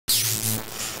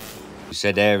We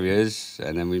said areas,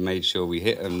 and then we made sure we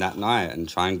hit them that night and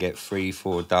try and get 3,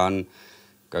 4 done.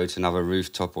 Go to another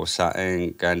rooftop or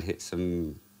something, go and hit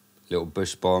some little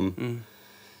bush bomb.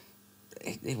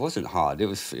 It wasn't hard. It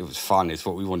was fun. It's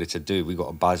what we wanted to do. We got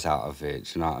a buzz out of it.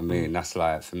 Do you know what I mean? That's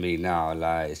like, for me now,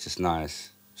 like, it's just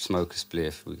nice. Smoke a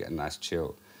spliff, we get a nice chill.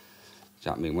 Do you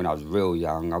know what I mean? When I was real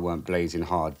young, I weren't blazing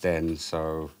hard then,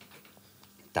 so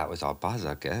that was our buzz,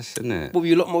 I guess, isn't it? Well, were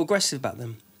you a lot more aggressive back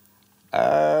then?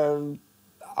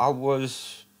 I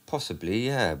was possibly,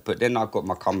 yeah. But then I got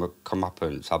my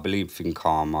comeuppance. I believe in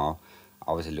karma.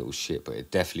 I was a little shit, but it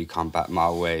definitely come back my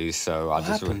way. So what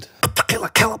happened? Killa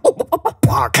Kela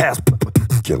podcast.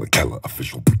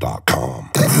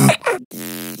 KillaKelaOfficial.com.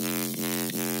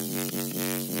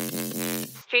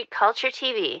 Street Culture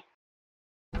TV.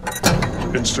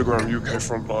 Instagram UK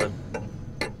Frontline.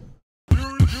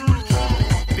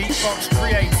 Beatbox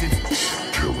created.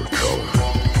 Killa Kela.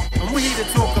 And we're here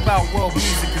to talk about world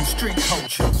music and street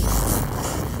culture.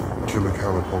 Killa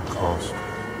Kela podcast.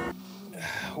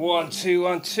 1, 2,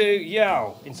 1, 2,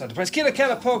 yo. Inside the Press. Killa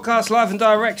Kela podcast, live and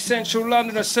direct, central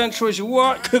London, as central as you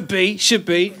want. Could be, should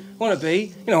be, want to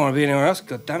be. You don't want to be anywhere else,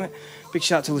 god damn it. Big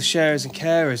shout out to all the sharers and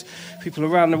carers. People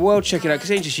around the world check it out,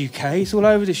 because it ain't just UK, it's all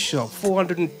over this shop.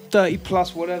 430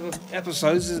 plus whatever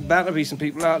episodes. There's bound to be some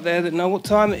people out there that know what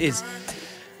time it is.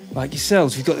 Like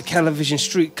yourselves, you've got the Television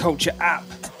Street Culture app.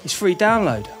 It's free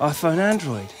download, iPhone,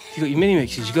 Android. You've got your mini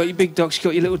mixes, you've got your big docs, you've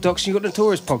got your little docs, and you've got the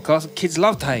Tourist podcast. Kids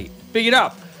love to hate. Big it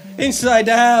up. Inside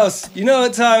the house. You know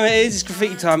what time it is. It's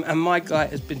graffiti time, and my guy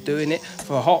has been doing it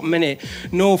for a hot minute.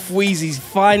 North Wheezy's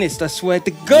finest, I swear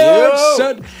to God,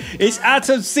 son. It's Atomicz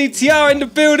of CTR in the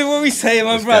building. What we say,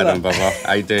 my brother? What's going on, brother?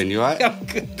 How you doing? You alright?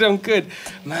 I'm good.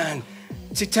 Man,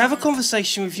 to have a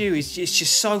conversation with you is it's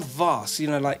just so vast. You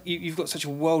know, like you've got such a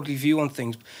worldly view on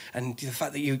things, and the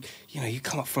fact that you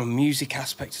come up from a music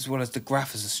aspect as well as the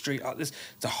Graff as a street art. There's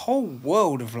a whole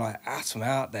world of like Atom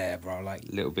out there, bro. Like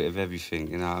a little bit of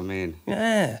everything, you know what I mean?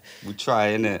 Yeah. We try,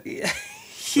 innit? Yeah.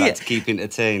 Like to keep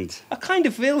entertained. I kind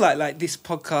of feel like this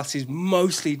podcast is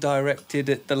mostly directed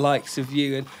at the likes of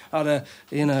you and other,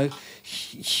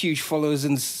 huge followers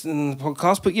in the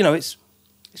podcast. But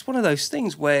it's one of those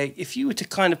things where if you were to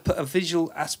kind of put a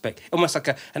visual aspect, almost like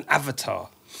an avatar,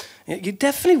 you're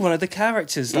definitely one of the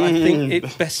characters that I think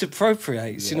it best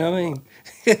appropriates. Yeah. You know what I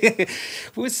mean?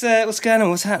 What's going on?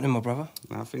 What's happening, my brother?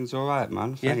 Things all right,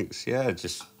 man. Thanks. Yeah,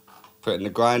 just putting the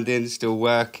grind in, still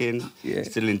working,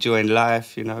 still enjoying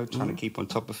life. Trying to keep on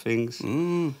top of things.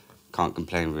 Can't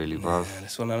complain, really, bro. Yeah,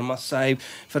 that's what I must say.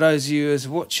 For those of you who's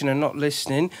watching and not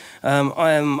listening,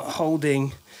 I am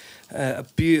holding a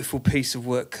beautiful piece of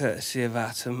work courtesy of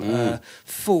Atom,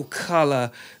 full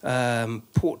colour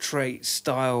portrait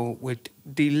style with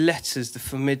the letters, the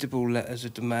formidable letters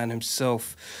of the man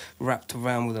himself, wrapped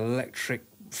around with electric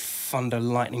thunder,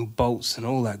 lightning bolts and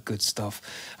all that good stuff.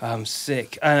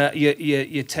 Sick.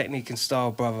 Your technique and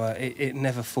style, brother, it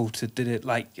never faltered, did it?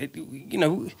 Like,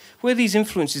 where these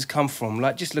influences come from,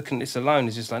 like just looking at this alone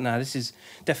is just like, nah, this is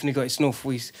definitely got its North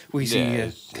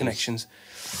Wheezy connections.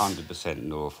 100%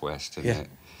 Northwest, isn't it?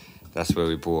 That's where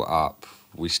we brought up.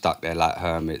 We stuck there like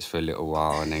hermits for a little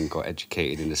while and then got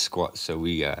educated in the squats, so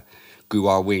we grew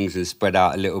our wings and spread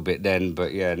out a little bit then.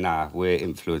 But yeah, we're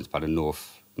influenced by the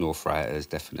North writers,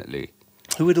 definitely.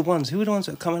 Who were the ones that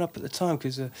were coming up at the time?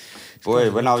 Because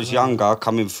when I was younger,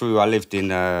 coming through, I lived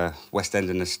in West End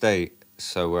and Estate,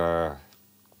 so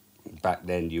back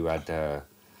then you had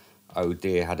Oh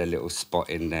Dear had a little spot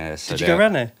in there. So did you go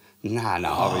around there? Nah,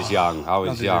 I was young. It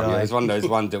was one of those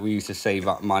ones that we used to save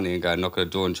up money and go knock on the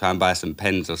door and try and buy some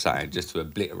pens or something just to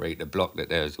obliterate the block that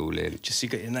there was all in. Just so you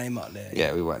got your name up there.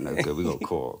 Yeah, we weren't no good. We got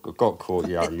caught. Got caught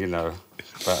young,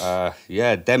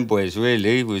 But them boys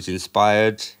really was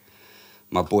inspired.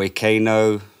 My boy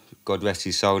Kano, God rest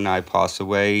his soul, now he passed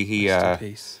away. He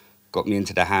got me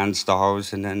into the hand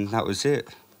styles, and then that was it.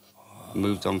 Wow.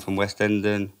 Moved on from West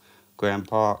End, Graham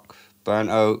Park,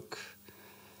 Burnt Oak,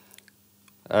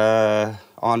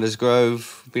 Arnders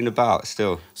Grove, been about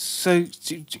still. So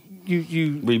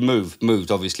we moved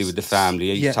obviously with the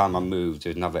family. Each time I moved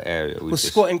to another area. Was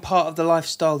squatting part of the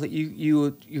lifestyle that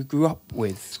you grew up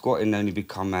with? Squatting only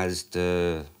become as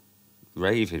the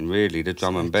raving, really, the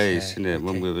drum and bass, innit? Okay.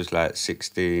 When we was like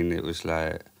 16, it was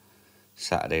like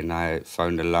Saturday night,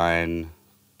 phone the line,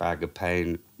 bag of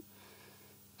paint.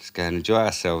 Just go and enjoy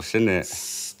ourselves, innit?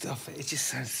 Stuff. It just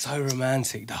sounds so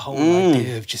romantic. The whole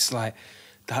idea of just like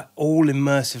that all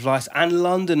immersive life, and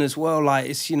London as well. Like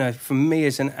it's for me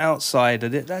as an outsider,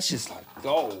 that's just like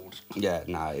gold. Yeah,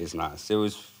 it is nice. It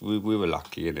was we were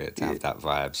lucky in it to have that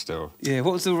vibe still. Yeah,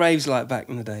 what was the raves like back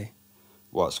in the day?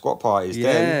 What, squat parties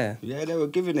Yeah. then? Yeah, they were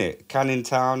giving it. Canning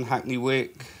Town, Hackney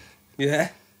Wick, Yeah.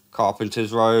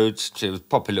 Carpenter's Road. It was a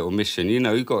proper little mission. You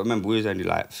know, you got to remember, we was only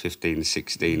like 15,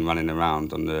 16, running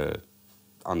around on the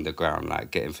underground,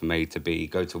 like getting from A to B,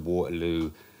 go to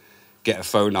Waterloo, get a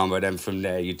phone number, then from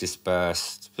there you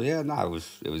dispersed. But yeah, no,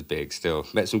 it was big still.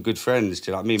 Met some good friends,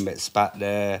 do you know what I mean? Met Spat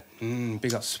there.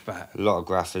 Big up Spat. A lot of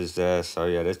graffers there, so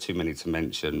yeah, there's too many to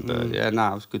mention. But yeah,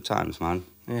 no, it was good times, man.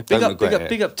 Yeah, Don't regret it.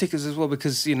 big up Tickers as well,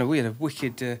 because you know we had a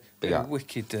wicked, Big up.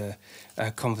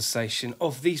 conversation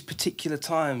of these particular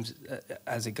times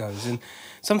as it goes, and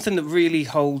something that really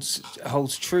holds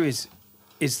true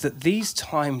is that these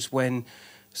times when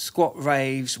squat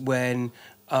raves, when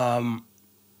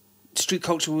street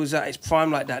culture was at its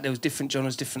prime like that, there was different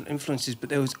genres, different influences,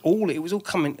 but it was all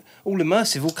coming, all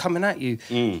immersive, all coming at you.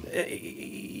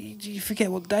 You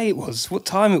forget what day it was, what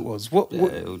time it was, what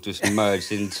It all just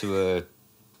merged into a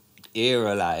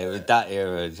era, like it was that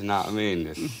era. Do you know what I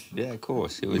mean? Yeah, of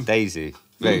course, it was Daisy,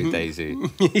 very Daisy.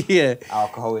 yeah.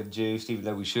 Alcohol induced, even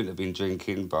though we shouldn't have been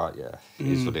drinking, but yeah, it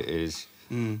is what it is.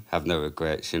 Have no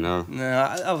regrets, you know. No,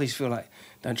 I always feel like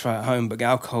don't try it at home, but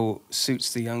alcohol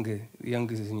suits the younger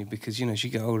in you, because you know as you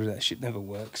get older that shit never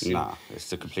works. Nah, it's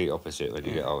the complete opposite when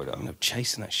you get older. You end up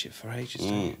chasing that shit for ages.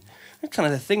 Don't you? That's kind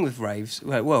of the thing with raves.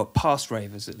 Well, past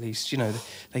ravers at least. You know,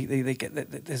 they get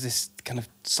there's this kind of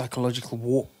psychological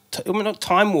warp. I mean, not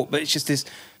time warp, but it's just this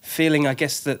feeling, I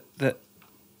guess, that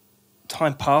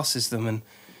time passes them, and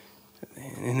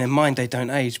in their mind they don't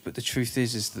age. But the truth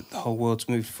is that the whole world's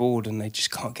moved forward, and they just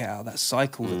can't get out of that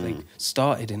cycle that they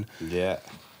started in. Yeah,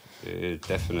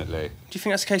 definitely. Do you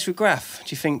think that's the case with Graff?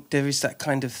 Do you think there is that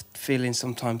kind of feeling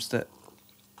sometimes that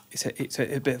it's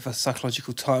a bit of a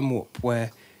psychological time warp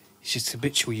where it's just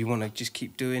habitual, you want to just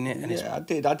keep doing it? And Yeah,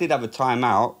 I did have a time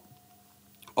out.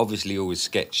 Obviously, always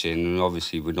sketching, and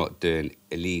obviously we're not doing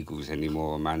illegals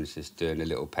anymore. Man's just doing a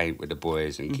little paint with the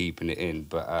boys and keeping it in.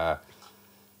 But I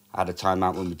had a time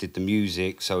out when we did the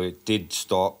music, so it did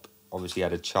stop. Obviously, I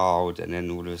had a child, and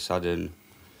then all of a sudden,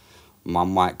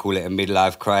 Mum might call it a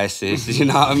midlife crisis. You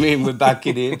know what I mean? We're back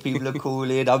in it. People are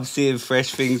calling. I'm seeing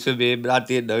fresh things from him, but I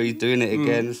didn't know he's doing it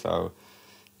again. So,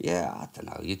 yeah, I don't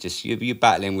know. You're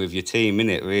battling with your team,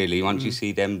 innit, really? Once you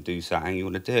see them do something, you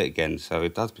want to do it again. So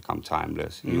it does become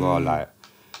timeless. You are, like,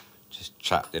 just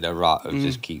trapped in a rut of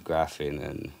just keep graphing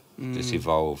and just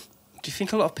evolve. do you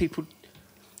think a lot of people,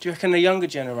 do you reckon the younger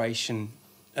generation,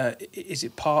 is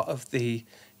it part of the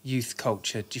youth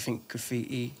culture? Do you think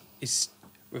graffiti is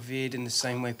revered in the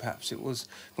same way perhaps it was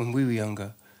when we were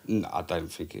younger? No, I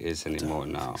don't think it is anymore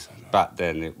now. So, no. Back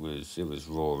then it was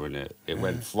raw, innit? It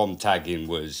went from tagging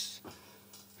was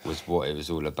what it was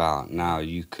all about. Now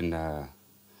you can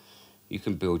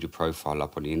build your profile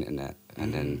up on the internet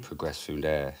and then progress from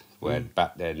there. Where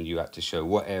back then you had to show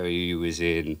what area you was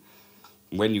in,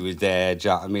 when you was there, do you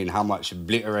know what I mean? How much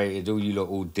obliterated all you lot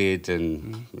all did,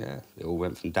 and yeah, it all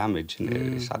went from damage. And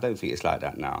I don't think it's like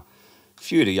that now. A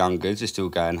few of the youngers are still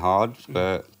going hard,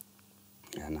 but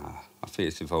yeah, nah, I think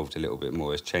it's evolved a little bit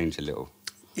more. It's changed a little.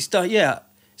 It's done, yeah.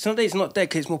 It's not that it's not dead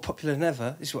because it's more popular than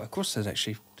ever. This is what Across says,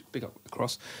 actually. Big up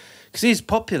Across. Because it is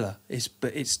popular,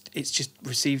 but it's just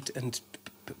received and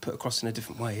put across in a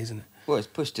different way, isn't it? Well, it's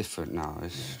pushed different now.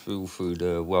 It's all through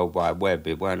the World Wide Web.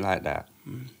 It weren't like that.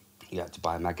 You had to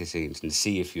buy magazines and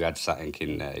see if you had something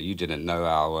in there. You didn't know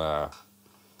how... do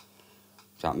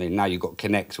you know what I mean? Now you've got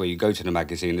Connects where you go to the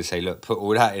magazine and say, look, put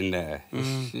all that in there.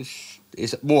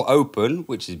 It's more open,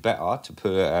 which is better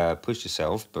to push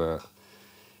yourself, but...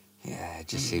 yeah, it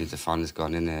just seems the fun's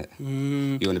gone, innit?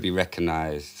 You want to be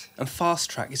recognised. And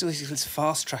fast track. It's always this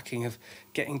fast tracking of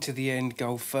getting to the end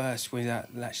goal first without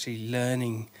actually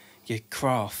learning your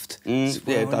craft. Yeah,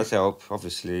 it does help,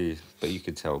 obviously, but you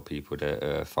could tell people that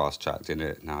are fast tracked in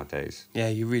it nowadays. Yeah,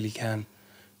 you really can.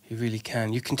 You really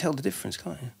can. You can tell the difference,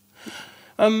 can't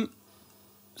you?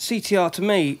 CTR to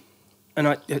me, and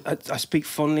I speak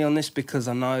fondly on this because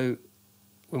I know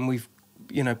when we've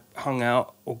hung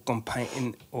out or gone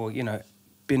painting or,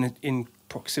 been in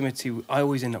proximity, I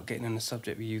always end up getting on the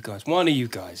subject with you guys. One of you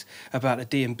guys about the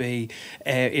D&B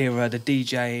era, the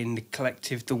DJing, the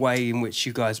collective, the way in which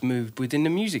you guys moved within the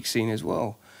music scene as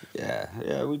well.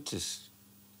 Yeah, we just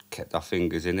kept our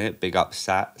fingers in it. Big up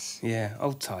Sats. Yeah,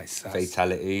 old tight Sats.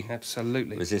 Fatality.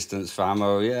 Absolutely. Resistance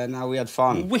Famo. Yeah, no, we had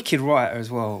fun. Wicked writer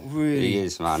as well. Really he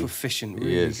is, man. Proficient,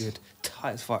 really good.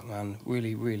 Tight as fuck, man.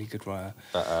 Really, really good writer.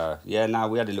 But we had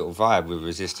a little vibe with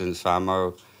Resistance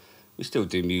Famo. We still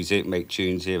do music, make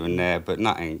tunes here and there, but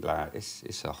nothing like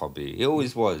it's a hobby. It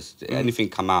always was. Anything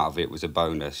come out of it was a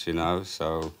bonus,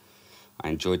 So I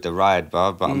enjoyed the ride,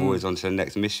 bruv, but I'm always on to the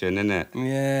next mission, innit?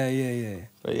 Yeah.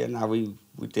 But yeah, no, we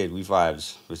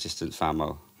vibes, Resistance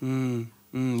famo.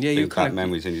 Yeah, you Think back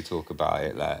memories when you talk about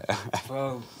it, like.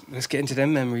 Well, let's get into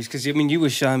them memories, because I mean, you were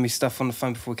showing me stuff on the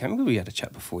phone before we came. We had a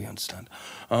chat before, you understand.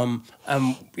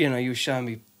 You know, you were showing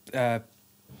me,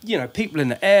 you know, people in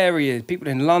the area, people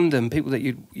in London, people that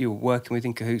you were working with,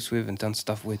 in cahoots with, and done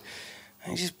stuff with.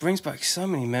 And it just brings back so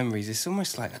many memories. It's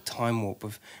almost like a time warp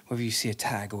of whether you see a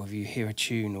tag or whether you hear a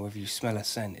tune or whether you smell a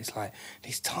scent. It's like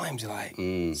these times are like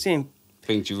seeing.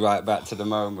 Brings you right back to the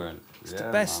moment. It's the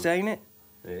best, ain't it?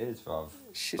 It is, bruv.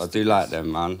 I do like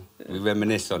them, man. We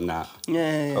reminisce on that.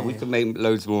 Yeah. But we can make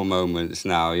loads more moments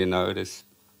now, you know. It's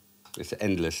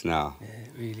endless now. Yeah,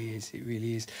 it really is. It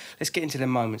really is. Let's get into the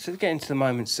moments. Let's get into the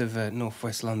moments of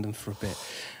Northwest London for a bit.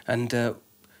 And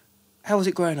how was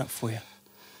it growing up for you?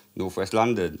 Northwest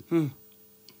London.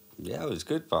 Yeah, it was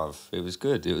good, bruv. It was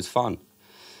good. It was fun.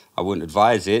 I wouldn't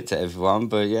advise it to everyone,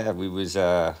 but yeah, we was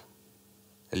a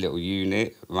little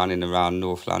unit running around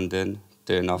North London,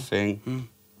 doing our thing.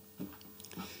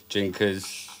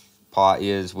 Drinkers,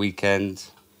 partiers,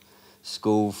 weekends,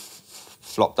 school,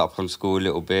 flopped up from school a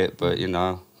little bit, but you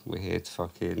know, we're here to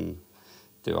fucking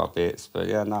do our bits. But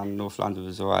yeah, no, North London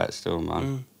was alright still,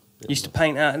 man. Used to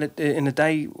paint out in the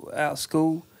day out of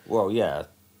school? Well, yeah.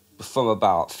 From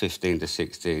about 15 to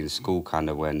 16, school kind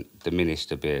of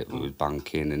diminished a bit. We was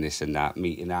bunking and this and that,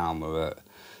 meeting Alma at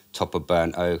top of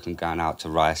Burnt Oak and going out to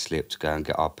Ruislip to go and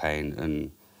get our paint, and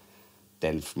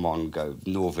then from on go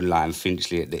Northern Line,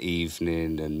 Finchley at the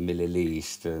evening, and Mill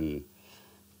East,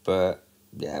 but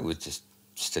yeah, it was just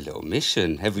a little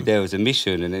mission. Every day was a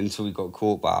mission, and then until we got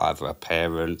caught by either our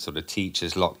parents or the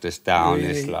teachers locked us down, Really?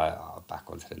 It's like, back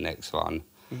onto the next one.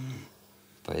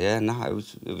 But yeah, no,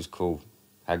 it was cool.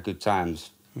 Had good times.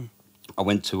 I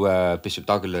went to Bishop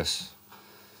Douglas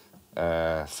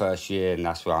first year, and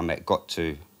that's where I met Got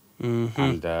To.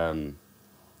 And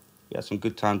we had some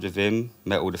good times with him.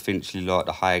 Met all the Finchley lot,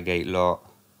 the Highgate lot.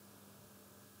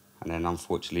 And then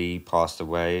unfortunately he passed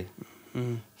away.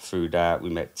 Through that we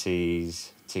met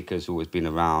Tees. Ticker's always been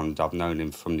around. I've known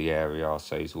him from the area,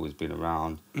 so he's always been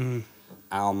around.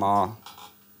 Alma,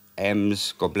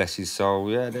 Ems, God bless his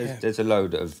soul. Yeah, there's a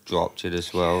load that have dropped it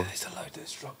as well. Yeah, there's a load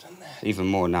that's dropped in there. Even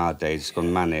more nowadays. It's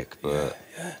gone manic, but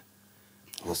Yeah.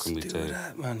 what can we do? With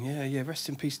that, man? Yeah. Rest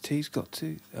in peace, T's Got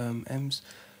To. Ems.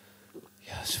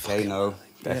 Yeah, it's fucking. Kano,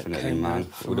 definitely, Kano, man.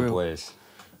 for All the real. boys.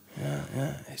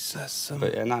 Yeah. It's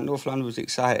But yeah, North London was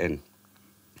exciting.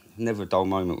 Never a dull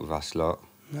moment with us lot.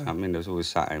 No. I mean, there was always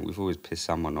something. We've always pissed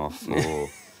someone off or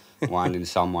winding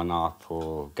someone up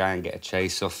or go and get a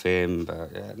chase off him.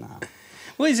 But yeah, nah.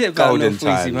 What is it about Golden North Wheezy,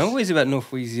 times. man? What is it about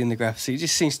North Wheezy and the Graff? It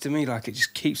just seems to me like it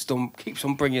just keeps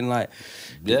on bringing like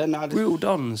Yeah, no, real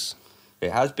dons.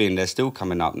 it has been. They're still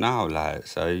coming up now, like,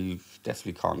 so you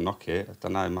definitely can't knock it. I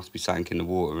don't know, it must be something in the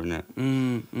water,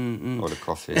 innit? Or the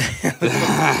coffee.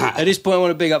 At this point, I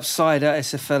want to big up Cider,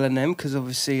 SFL and them, because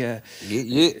obviously,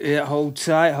 yeah, hold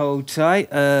tight.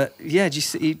 Yeah, do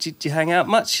you hang out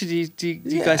much? Do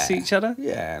you guys see each other?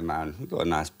 Yeah, man. We've got a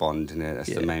nice bond in it. That's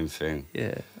the main thing.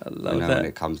 Yeah, I You love know, that. when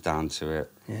it comes down to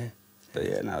it. Yeah, But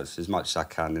yeah, no, it's as much as I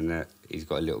can in it. He's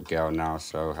got a little girl now,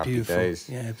 so happy beautiful. days.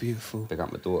 Yeah, beautiful. Pick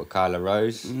up my daughter, Kyla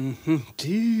Rose.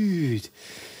 Dude,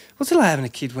 what's it like having a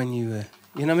kid when you,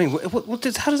 you know what I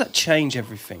mean? How does that change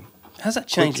everything? How's that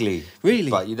change? Quickly. Really?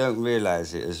 But you don't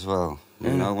realise it as well.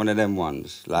 You know, one of them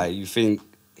ones. Like, you think,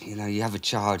 you know, you have a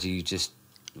child, you just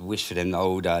wish for them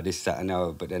older, this, that, and the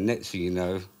other. But then next thing you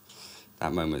know,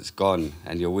 that moment's gone.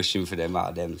 And you're wishing for them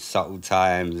out of them subtle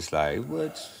times. Like,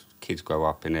 what? Kids grow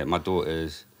up in it. My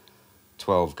daughter's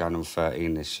 12, going on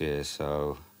 13 this year.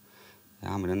 So,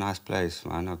 yeah, I'm in a nice place,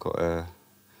 man. I've got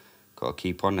to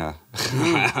keep on her.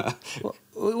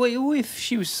 What if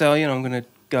she was so, you know, I'm going to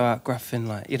go out graphing,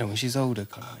 like, you know, when she's older,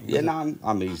 kind of thing? Yeah, no,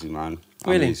 I'm easy, man.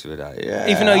 Really? I'm easy with that, yeah.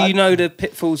 Even though you know the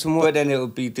pitfalls and what? But then it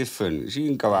would be different. She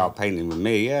can go out painting with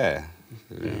me, yeah.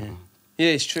 Yeah,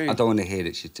 it's true. I don't want to hear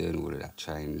that she's doing all of that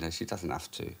training. No, she doesn't have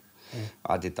to. Yeah.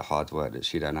 I did the hard work that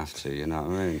she don't have to, you know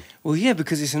what I mean? Well, yeah,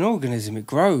 because it's an organism, it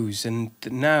grows, and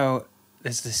now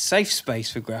there's this safe space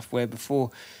for Graff where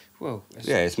before, well...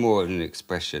 Yeah, it's more of an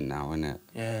expression now, isn't it?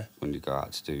 Yeah. When you go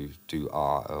out to do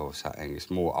art or something,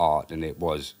 it's more art than it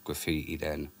was graffiti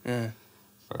then. Yeah.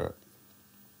 But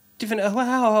How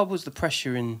hard was the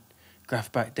pressure in Graff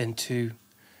back then to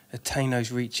attain those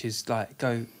reaches, like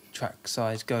go track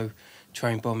size, go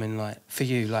train bombing, like for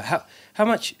you? Like how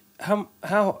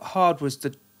hard was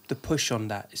the push on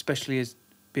that, especially as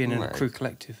being in a Right. crew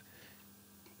collective?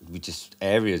 we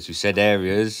said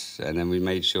areas, and then we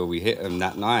made sure we hit them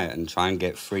that night and try and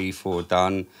get 3-4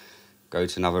 done, go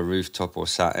to another rooftop or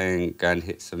something, go and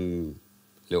hit some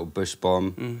little bush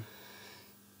bomb.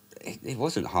 It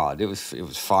wasn't hard. It was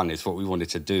fun. It's what we wanted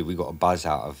to do. We got a buzz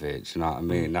out of it. Do you know what I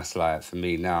mean? That's like, for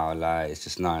me now, like, it's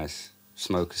just nice.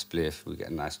 Smoke a spliff, we get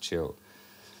a nice chill. Do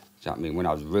you know what I mean? When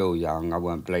I was real young, I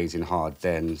weren't blazing hard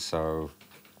then, so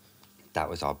that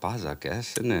was our buzz, I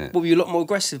guess, isn't it? Well, were you a lot more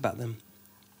aggressive back then?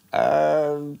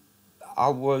 I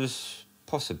was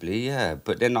possibly, yeah.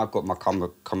 But then I got my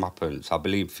comeuppance. I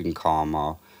believe in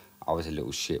karma. I was a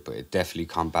little shit, but it definitely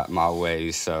come back my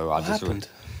way. So What I just happened?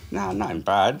 No, nothing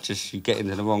bad. Just you get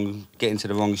into the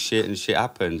wrong shit, and shit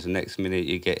happens. The next minute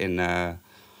you get in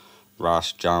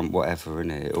rush, jump, whatever,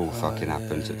 innit? It all fucking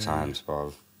happens at times,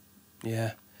 bro.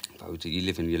 Yeah. But you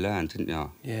live and you learn, didn't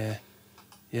you? Yeah.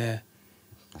 Yeah.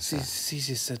 It's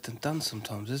easier said than done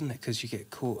sometimes, isn't it? Because you get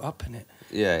caught up in it.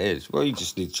 Yeah, it is. Well, you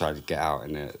just need to try to get out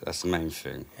in it. That's the main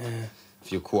thing. Yeah.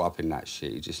 If you're caught up in that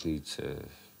shit, you just need to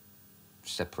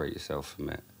separate yourself from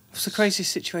it. What's the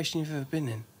craziest situation you've ever been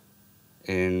in?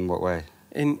 In what way?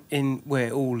 In where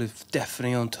it all is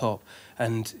definitely on top,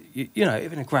 and you know,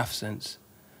 even in a Graff sense.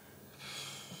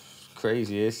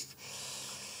 Craziest?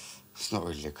 It's not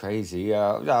really crazy.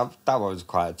 That was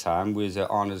quite a time. We was at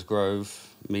Arna's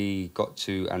Grove, me, Got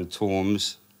To, and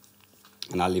Torms,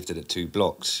 and I lived at the 2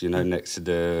 blocks, you know, next to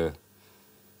the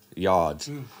yard.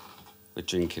 We're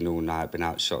drinking all night, been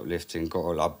out shoplifting, got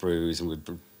all our brews, and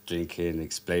we're drinking,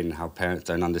 explaining how parents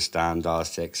don't understand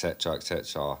us, etc.,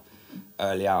 etc.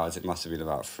 Early hours, it must have been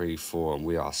about 3, 4, and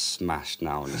we are smashed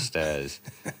now on the stairs.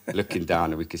 Looking down,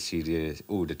 and we could see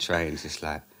all the trains. It's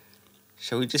like,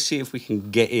 shall we just see if we can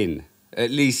get in? At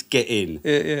least get in.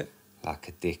 Yeah. Like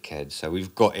a dickhead. So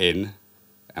we've got in,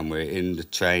 and we're in the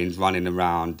trains, running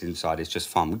around inside. It's just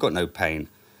fun. We've got no pain.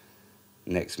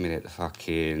 Next minute, the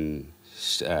fucking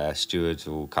stewards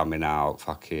all coming out,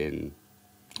 fucking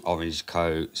orange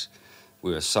coats.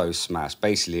 We were so smashed.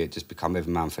 Basically, it just become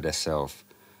every man for themselves.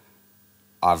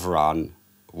 I've run,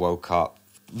 woke up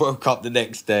the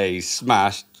next day,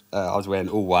 smashed. I was wearing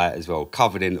all white as well,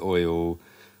 covered in oil,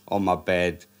 on my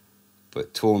bed.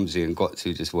 But Tormsy and Got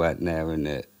To just weren't there, and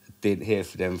it didn't hear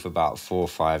from them for about 4 or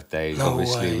 5 days. No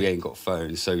Obviously, way. we ain't got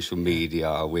phones, social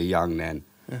media. We're young then.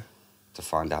 Yeah. To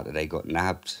find out that they got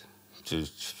nabbed,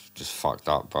 just fucked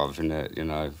up, bruv, innit? You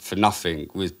know, for nothing.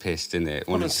 We was pissed, innit?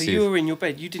 Hold on, so you were in your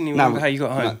bed. You didn't even remember how you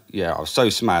got home. Yeah, I was so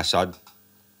smashed. I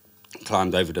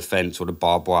climbed over the fence or the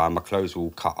barbed wire. My clothes were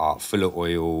all cut up, full of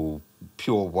oil,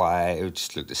 pure white. It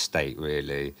just looked a state,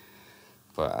 really.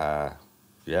 But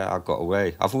yeah, I got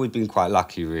away. I've always been quite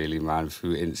lucky, really, man,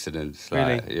 through incidents.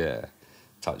 Like, Really? Yeah,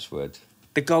 touch wood.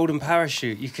 The golden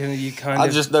parachute. You kind I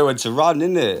of. just know when to run,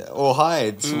 innit? Or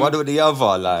hide. One or the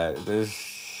other. Like,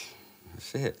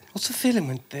 that's it. What's the feeling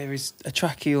when there is a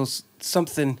trackie or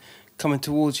something coming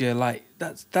towards you? Like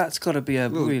that's got to be a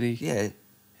really. Yeah.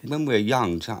 When we're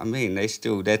young, do you know what I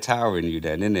mean? They're towering you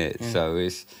then, innit? Yeah. So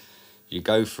you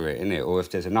go for it, innit? Or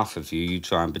if there's enough of you, you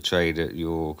try and betray that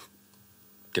you're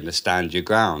going to stand your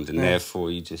ground, and therefore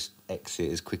you just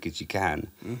exit as quick as you can.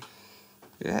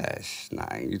 Yeah,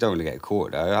 you don't want to get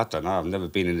caught though. I don't know. I've never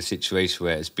been in a situation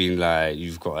where it's been like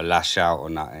you've got to lash out or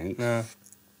nothing. No.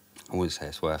 I wouldn't say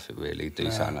it's worth it really. Do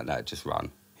something like that, just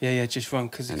run. Yeah, just run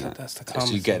because that's the calm.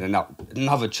 So you get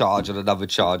another charge on another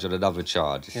charge on another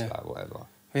charge. It's like whatever.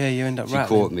 Yeah, you end up If you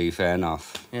rattling. caught me, fair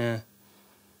enough. Yeah.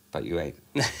 But you ain't.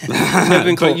 Never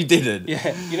been caught. But you didn't.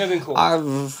 Yeah, you never been caught.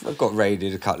 I've got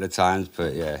raided a couple of times,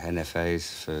 but yeah,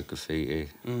 NFAs for graffiti.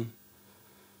 Mm.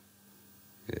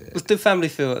 Yeah. What did family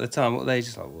feel at the time? What were they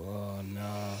just like, whoa,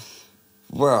 no.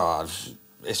 Well,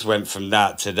 it's went from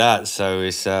that to that, so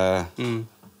it's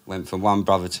went from one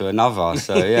brother to another.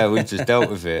 So yeah, we just dealt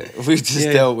with it.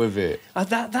 Dealt with it.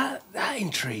 That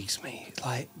intrigues me.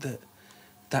 Like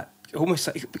that almost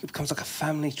like it becomes like a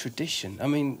family tradition. I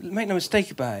mean, make no mistake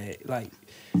about it. Like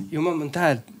your mum and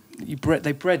dad,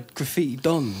 they bred graffiti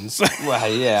dons.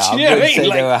 Well, yeah, I Do you know what I wouldn't mean? say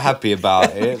Like, they were happy about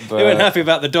it, but they weren't happy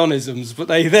about the donisms, but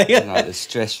they like the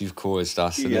stress you've caused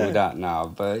us and Yeah. all that now.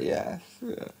 But yeah.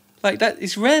 like that.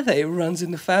 It's rare that it runs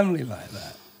in the family like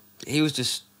that. He was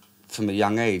just, from a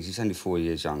young age, he's only 4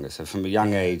 years younger, so from a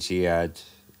young age he had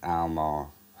Alma,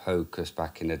 Hocus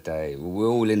back in the day. We were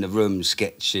all in the room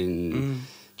sketching,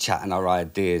 chatting our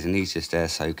ideas, and he's just there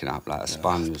soaking up like a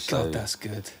sponge. God, so that's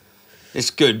good. it's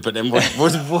good, but then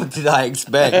what did I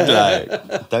expect?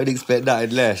 Like, don't expect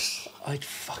nothing less. I'd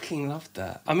fucking love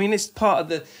that. I mean, it's part of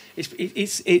the.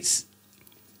 It's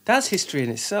that's history in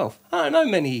itself. I don't know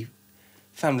many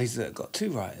families that have got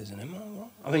 2 writers in them.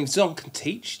 I mean, Zonk and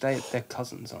Teach, they're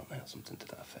cousins, aren't they, or something to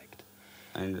that effect?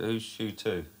 And who's Shoe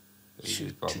 2? Who's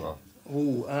his brother?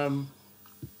 Oh,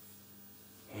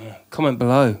 Comment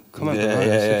below. Comment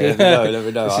below. Let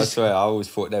me know. I swear, I always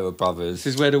thought they were brothers.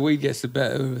 This is where the weed gets the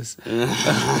better of us.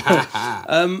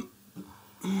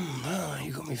 Well,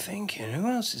 you got me thinking. Who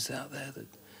else is out there that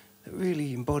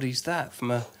really embodies that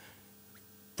from a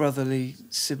brotherly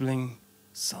sibling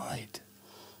side?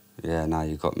 Yeah, now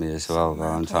you got me as well, bro.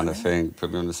 I'm trying to think.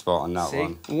 Put me on the spot on that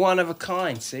one. One of a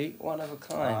kind, one of a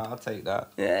kind. I'll take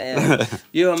that. Yeah.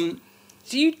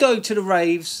 So you'd go to the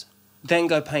raves, then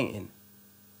go painting?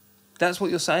 That's what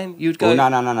you're saying? You'd go...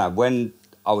 Well, no. When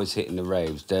I was hitting the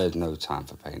raves, there's no time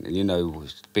for painting. You know,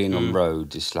 being on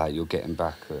road, it's like you're getting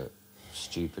back at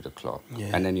stupid o'clock.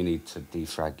 Yeah. And then you need to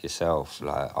defrag yourself,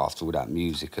 like, after all that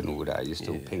music and all that, you're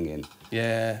still pinging.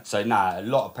 Yeah. So, a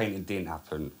lot of painting didn't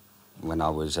happen when I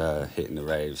was hitting the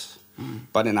raves.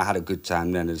 But then I had a good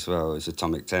time then as well. It was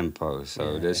atomic tempo,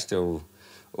 so there's still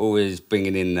always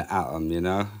bringing in the atom, you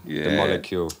know? Yeah. The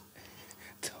molecule.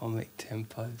 Atomic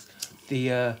tempos.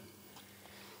 A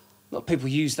lot of people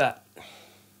use that.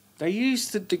 They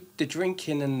use the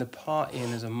drinking and the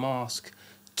partying as a mask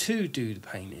to do the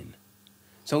painting.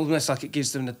 So almost like it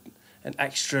gives them an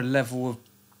extra level of...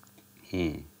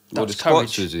 Well, the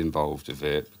squats was involved with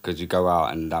it because you go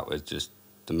out and that was just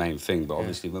the main thing. But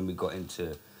obviously when we got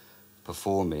into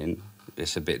performing,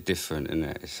 it's a bit different, isn't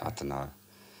it? I don't know.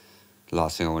 The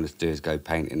last thing I want to do is go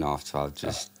painting after I've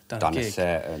just done a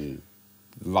set and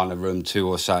run a room 2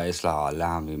 or so. It's like, oh,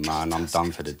 allow me, man. I'm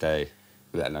done for the day.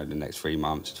 Let alone the next 3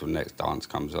 months until the next dance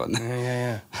comes on.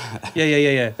 Yeah.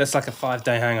 That's like a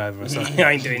 5-day hangover or something.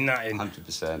 I ain't doing nothing.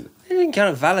 100%. It kind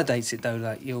of validates it though.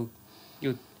 Like you're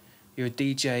a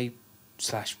DJ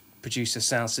 / producer,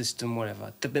 sound system,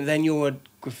 whatever. But then you're a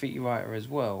graffiti writer as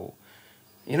well.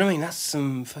 You know what I mean? That's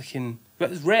some fucking... It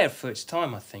was rare for its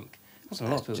time, I think. Wasn't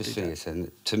a lot of people just do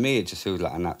that. To me, it just feels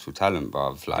like a natural talent,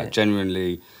 bruv. Like,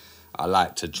 genuinely, I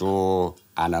like to draw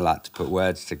and I like to put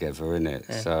words together, innit?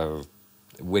 Yeah. So,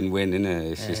 win-win,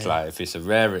 innit? It's just like, if it's a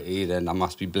rarity, then I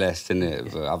must be blessed, innit?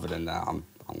 Yeah. But other than that, I'm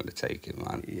going to take it,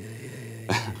 man.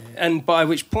 Yeah. And by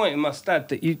which point, I must add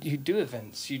that you do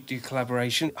events, you do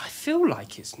collaboration. I feel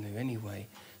like it's new anyway.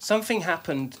 Something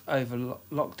happened over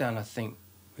lockdown, I think,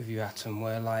 with you, Atom,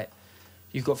 where, like,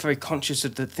 you got very conscious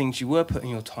of the things you were putting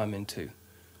your time into.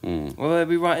 Well, I'd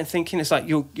be right in thinking it's like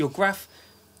your Graff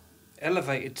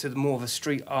elevated to more of a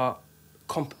street art,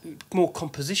 more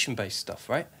composition-based stuff,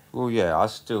 right? Well, yeah, I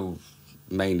still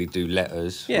mainly do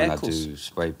letters when I do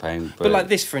spray paint. But like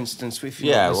this, for instance, if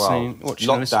you're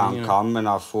lockdown come and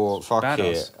I thought, fuck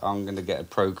it, I'm gonna get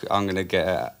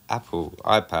an Apple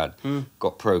iPad.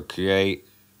 Got Procreate,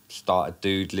 started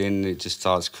doodling. It just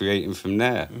starts creating from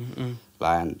there.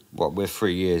 Like, we're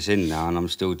 3 years in now, and I'm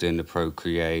still doing the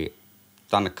Procreate.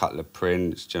 Done a couple of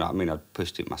prints. Do you know what I mean? I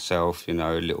pushed it myself. You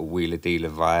know, a little wheeler dealer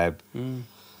vibe.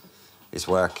 It's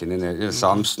working, isn't it?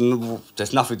 So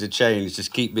there's nothing to change.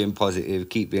 Just keep being positive,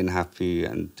 keep being happy,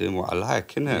 and doing what I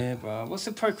like, innit? Yeah, bro. What's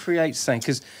the Procreate saying?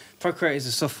 Because Procreate is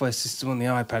a software system on the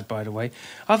iPad, by the way.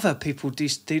 I've heard people do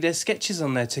their sketches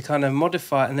on there to kind of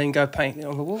modify it and then go paint it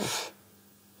on the wall.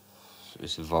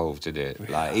 It's evolved, isn't it?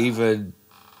 Really? Like, even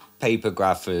paper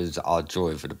graphers are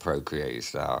joy for the Procreate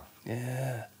style.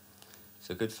 Yeah. It's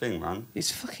a good thing, man.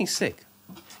 It's fucking sick.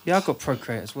 Yeah, I got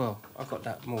Procreate as well. I got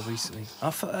that more recently.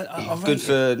 I good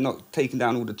for not taking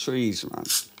down all the trees, man.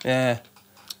 Yeah.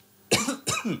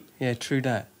 Yeah, true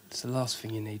that. It's the last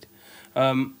thing you need.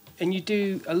 And you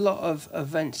do a lot of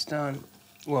events down,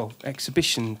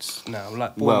 exhibitions now,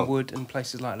 like Bournemouth and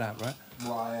places like that, right?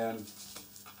 Well,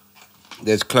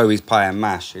 there's Chloe's Pie and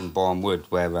Mash in Bournemouth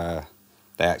where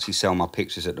they actually sell my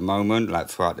pictures at the moment, like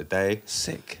throughout the day.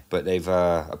 Sick. But they've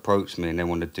approached me and they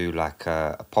want to do like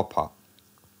a pop-up art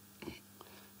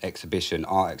exhibition,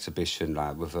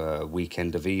 like with a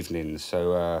weekend of evenings.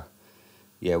 So,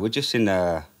 we're just in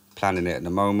planning it at the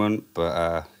moment.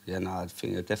 But, I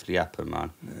think it'll definitely happen,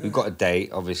 man. Yeah. We've got a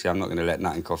date. Obviously, I'm not going to let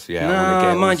nothing coffee out.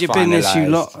 No, mind your business, you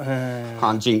lot.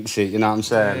 Can't jinx it, you know what I'm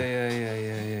saying?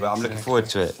 Yeah. But I'm looking forward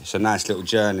to it. It's a nice little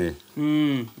journey.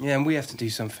 Yeah, and we have to do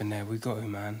something there. We've got to,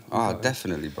 man.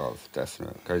 Definitely, bruv.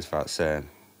 Definitely. Goes without saying.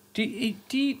 Do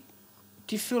you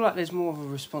feel like there's more of a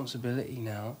responsibility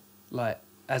now, like,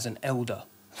 as an elder?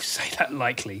 Say that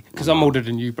lightly, because I'm older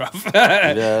than you, bruv.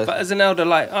 Yeah. But as an elder,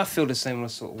 like, I feel the same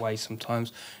sort of way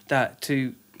sometimes, that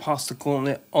to pass the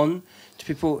gauntlet on to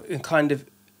people and kind of,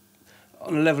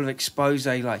 on a level of expose,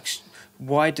 like,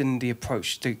 widen the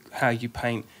approach to how you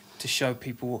paint to show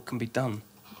people what can be done.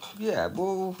 Yeah,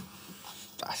 well,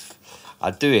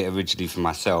 I do it originally for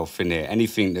myself, innit?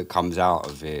 Anything that comes out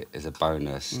of it is a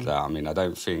bonus. I mean, I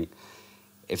don't think...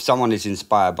 If someone is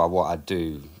inspired by what I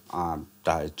do,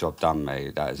 that is job done,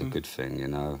 mate. That is a good thing, you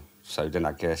know? So then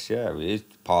I guess, yeah, it is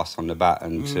pass on the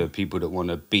baton to people that want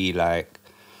to be like,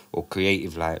 or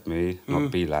creative like me,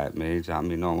 not be like me. Do you know what I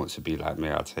mean? No one wants to be like me,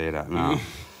 I'll tell you that now.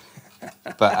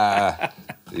 But,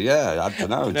 yeah, I don't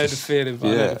know. I know the feeling, but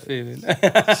I know the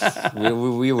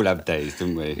feeling. we all have days,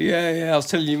 don't we? Yeah, I was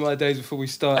telling you my days before we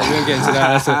started. We won't get into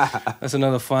that. That's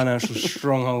another financial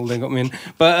stronghold they got me in.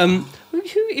 But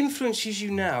who influences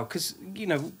you now? Because, you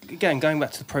know, again, going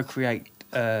back to the Procreate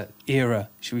era,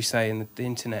 should we say, and the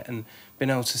internet, and being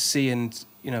able to see and,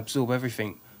 you know, absorb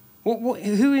everything.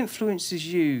 Who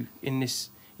influences you in this,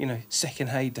 you know, second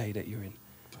heyday that you're in?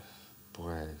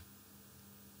 Boy,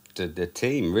 the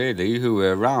team really, who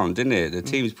were around, innit? The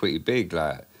team's pretty big,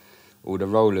 like all the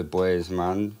roller boys,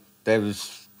 man. A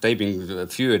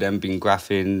few of them been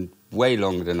graphing way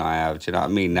longer than I have. Do you know what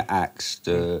I mean? The Axe,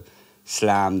 the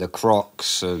Slam, the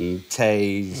Crocs, and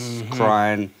Taze,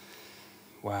 Crying.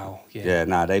 Wow. Yeah. Yeah,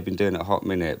 nah, they've been doing it a hot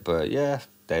minute, but yeah.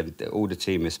 All the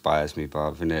team inspires me,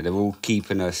 bruv, innit? They're all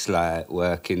keeping us, like,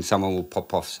 working. Someone will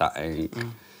pop off something.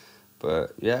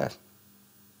 But, yeah,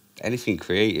 anything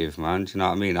creative, man. Do you know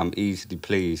what I mean? I'm easily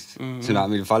pleased. Do you know what I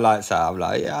mean? If I like something, I'm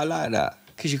like, yeah, I like that.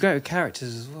 Because you're great with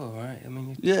characters as well, right? I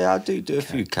mean, yeah, I do a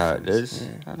few characters.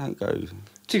 Yeah. I don't go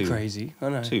too crazy, I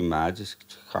know. Too mad, just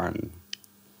kind of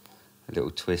a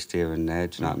little twist here and there,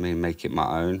 do you know what I mean? Make it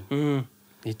my own.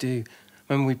 You do.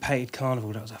 When we painted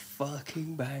Carnival, that was a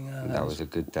fucking banger. That was a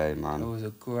good day, man. That was a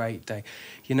great day.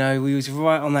 You know, we was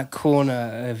right on that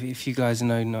corner. If you guys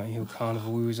know Notting Hill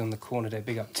Carnival, we was on the corner there.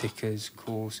 Big up Tickers, of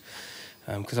course,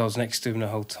 because I was next to him the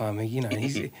whole time. And, you know,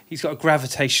 he's got a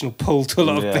gravitational pull to a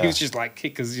lot of people, just like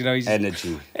Kickers. You know, he's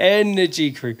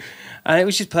energy crew, and it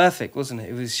was just perfect, wasn't it?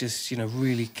 It was just, you know,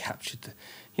 really captured the.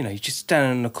 You know, you just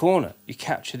standing in the corner, you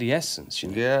capture the essence, you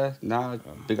know. Yeah, no,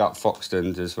 big up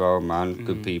Foxtons as well, man.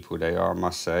 Good people they are, I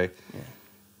must say.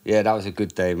 Yeah, that was a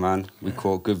good day, man. We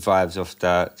caught good vibes off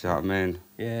that, do you know what I mean?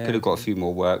 Yeah. Could have got a few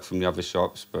more work from the other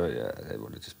shops, but yeah, they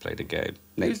want to just play the game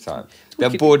next time. They'll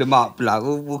board them up, like,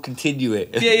 we'll continue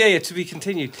it. Yeah, to be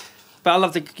continued. But I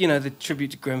love the, you know, the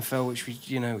tribute to Grenfell, which we,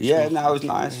 you know... it was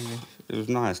nice. It was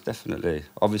nice, definitely.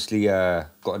 Obviously,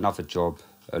 got another job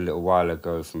a little while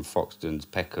ago from Foxtons,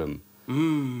 Peckham.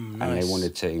 Nice. And they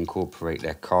wanted to incorporate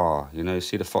their car. You know,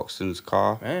 see the Foxtons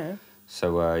car? Yeah.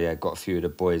 So, got a few of the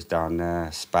boys down there,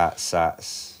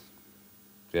 Sats.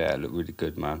 Yeah, it looked really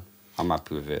good, man. I'm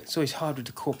happy with it. It's always hard with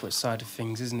the corporate side of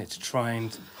things, isn't it, to try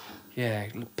and,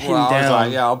 pin down. I was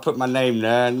like, I'll put my name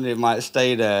there and it might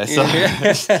stay there. So,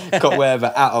 got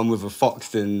whatever atom with a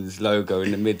Foxtons logo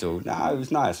in the middle. Nah, it was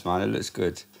nice, man. It looks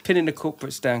good. Pinning the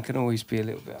corporates down can always be a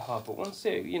little bit hard, but once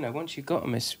you got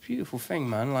them, it's a beautiful thing,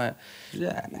 man. Like,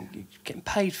 getting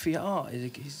paid for your art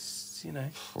is you know,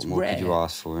 it's what more rare. Could you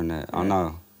ask for, innit? I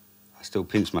know. I still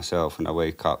pinch myself when I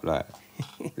wake up, like,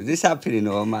 is this happening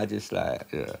or am I just like,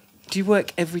 Do you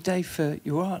work every day for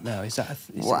your art now? Is that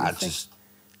I just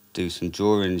do some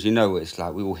drawings. You know what it's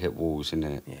like? We all hit walls,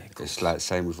 innit? Yeah, it's like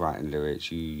same with writing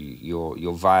lyrics. Your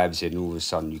vibes in, all of a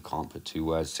sudden you can't put two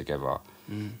words together.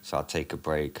 So I take a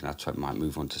break and I might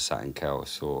move on to something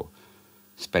else or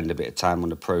spend a bit of time on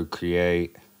the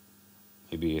Procreate.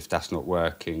 Maybe if that's not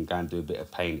working, go and do a bit of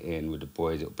painting with the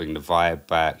boys. It'll bring the vibe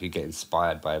back. You get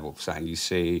inspired by something you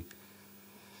see,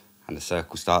 and the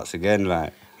circle starts again.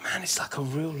 Like, man, it's like a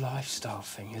real lifestyle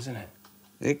thing, isn't it?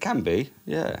 It can be,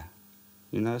 yeah.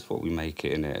 You know, it's what we make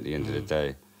it in it at the end of the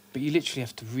day. But you literally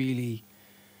have to really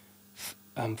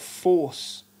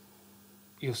force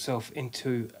yourself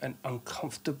into an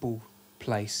uncomfortable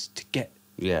place to get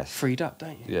freed up,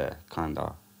 don't you? Yeah, kind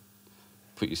of.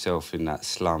 Put yourself in that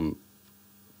slump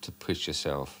to push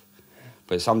yourself.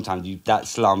 But sometimes that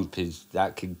slump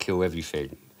that can kill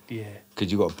everything. Yeah.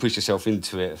 Because you've got to push yourself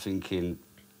into it thinking,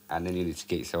 and then you need to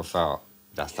get yourself out.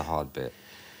 That's the hard bit.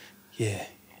 Yeah,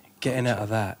 getting out of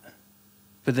that.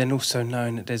 But then also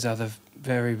knowing that there's other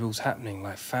variables happening,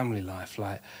 like family life,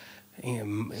 like, you know,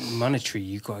 monetary,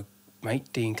 you've got to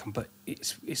make the income, but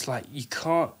it's like you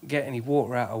can't get any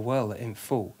water out of a well that ain't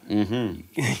full. Do you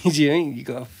think? You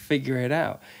got to figure it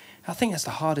out. I think that's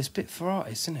the hardest bit for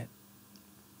artists, isn't it?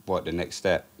 What, the next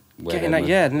step? Getting that,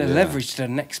 and the leverage to the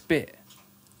next bit.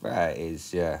 Right,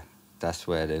 that's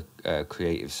where the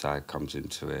creative side comes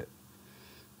into it.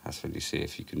 That's when you see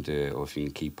if you can do it or if you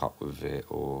can keep up with it,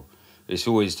 or it's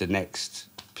always the next.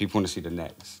 People want to see the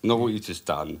next, not what you've just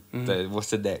done.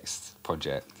 What's the next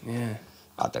project? Yeah.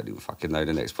 I don't even fucking know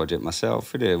the next project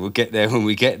myself, innit? We'll get there when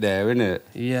we get there, innit?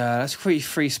 Yeah, that's pretty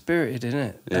free-spirited, isn't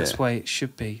it? That's the way it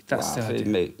should be. That's the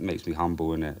idea. It makes me humble,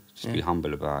 innit? Just be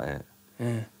humble about it.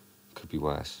 Yeah. Could be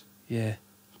worse. Yeah.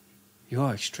 You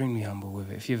are extremely humble with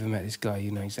it. If you ever met this guy,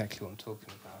 you know exactly what I'm talking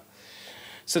about.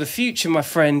 So the future, my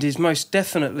friend, is most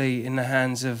definitely in the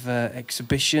hands of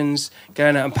exhibitions,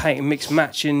 going out and painting, mix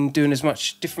matching, doing as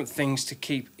much different things to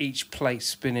keep each plate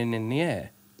spinning in the air.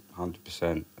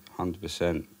 100%,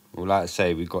 100%. Well, like I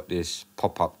say, we've got this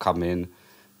pop-up coming,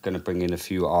 going to bring in a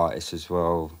few artists as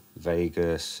well,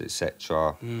 Vegas,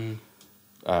 etc.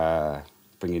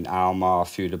 Bring in Alma, a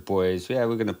few of the boys. Yeah,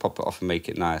 we're going to pop it off and make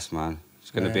it nice, man.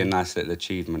 It's going to be a nice little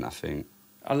achievement, I think.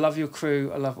 I love your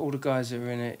crew. I love all the guys that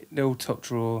are in it. They're all top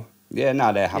drawer. Yeah,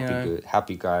 no, they're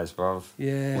happy guys, bruv.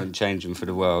 Yeah. Wouldn't change them for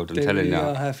the world, I'm They telling really you.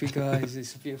 are happy guys.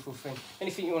 It's a beautiful thing.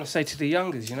 Anything you want to say to the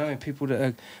youngers, you know, and people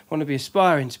that want to be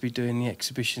aspiring to be doing the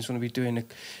exhibitions, want to be doing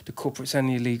the corporates and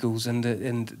the illegals and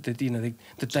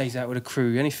the days out with the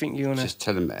crew. Anything you want to... Just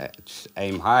tell them, just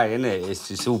aim high, innit?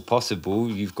 It's all possible.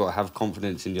 You've got to have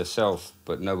confidence in yourself,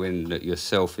 but knowing that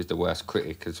yourself is the worst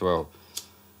critic as well.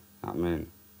 You know what I mean?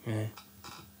 Yeah.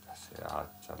 That's it. I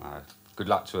don't know. Good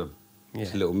luck to them. Yeah.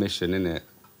 It's a little mission, innit?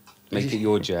 Make it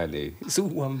your journey. It's all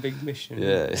one big mission.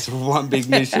 Yeah, it's all one big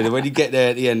mission. And when you get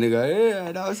there at the end, they go,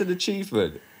 yeah, that was an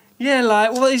achievement. Yeah,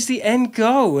 like, what is the end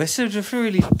goal? It's a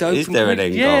really dope. Is there an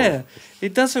end goal? Yeah,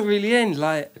 it doesn't really end.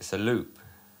 Like, It's a loop.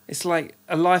 it's like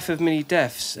a life of many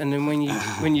deaths, and then when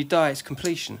you die, it's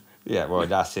completion. Yeah, well,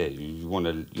 that's it. You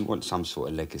want some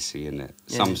sort of legacy in it.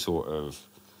 Yeah. Some sort of...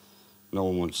 No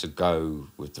one wants to go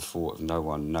with the thought of no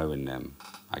one knowing them,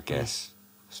 I guess.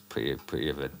 It's pretty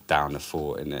of a downer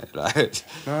thought, isn't it? Like,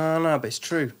 No, but it's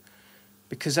true.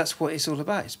 Because that's what it's all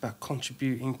about. It's about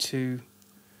contributing to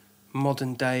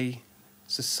modern day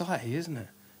society, isn't it?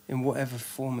 In whatever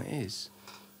form it is.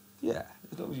 yeah,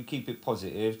 as long as you keep it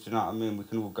positive, do you know what I mean? We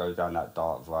can all go down that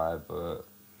dark vibe, but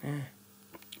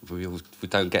we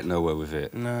don't get nowhere with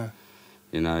it. No.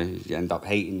 You know, you end up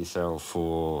hating yourself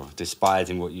or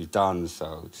despising what you've done.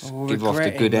 So just give off the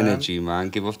regretting, good man. energy, man.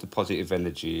 Give off the positive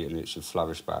energy, and it should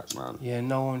flourish back, man. Yeah,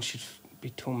 no one should be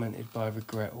tormented by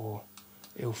regret or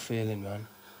ill feeling, man.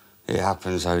 It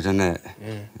happens, though, doesn't it?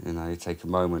 Yeah. You know, you take a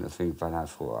moment to think about that. And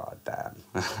thought, oh, damn.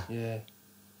 Yeah,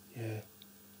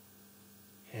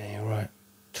 you're right.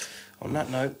 On that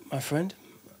note, my friend,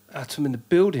 Atom in the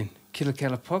building. Killa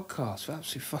Kela podcast.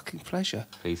 Absolute fucking pleasure.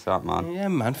 Peace out, man. Yeah,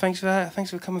 man. Thanks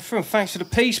for coming through. And thanks for the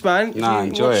piece, man. If Nah, you're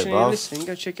enjoy it, watching or bruv. listening,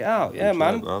 go check it out. Yeah, Enjoy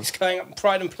man. it, bruv. It's going up in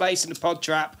Pride and Place in the Pod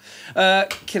Trap. Killa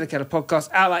Kela podcast.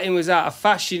 Out like in was out of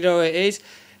fashion. You know what it is.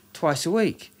 Twice a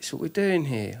week. It's what we're doing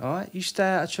here. All right. You stay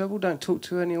out of trouble. Don't talk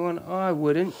to anyone. I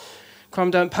wouldn't.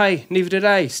 Crime don't pay. Neither do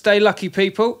they. Stay lucky,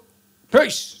 people.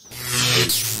 Peace.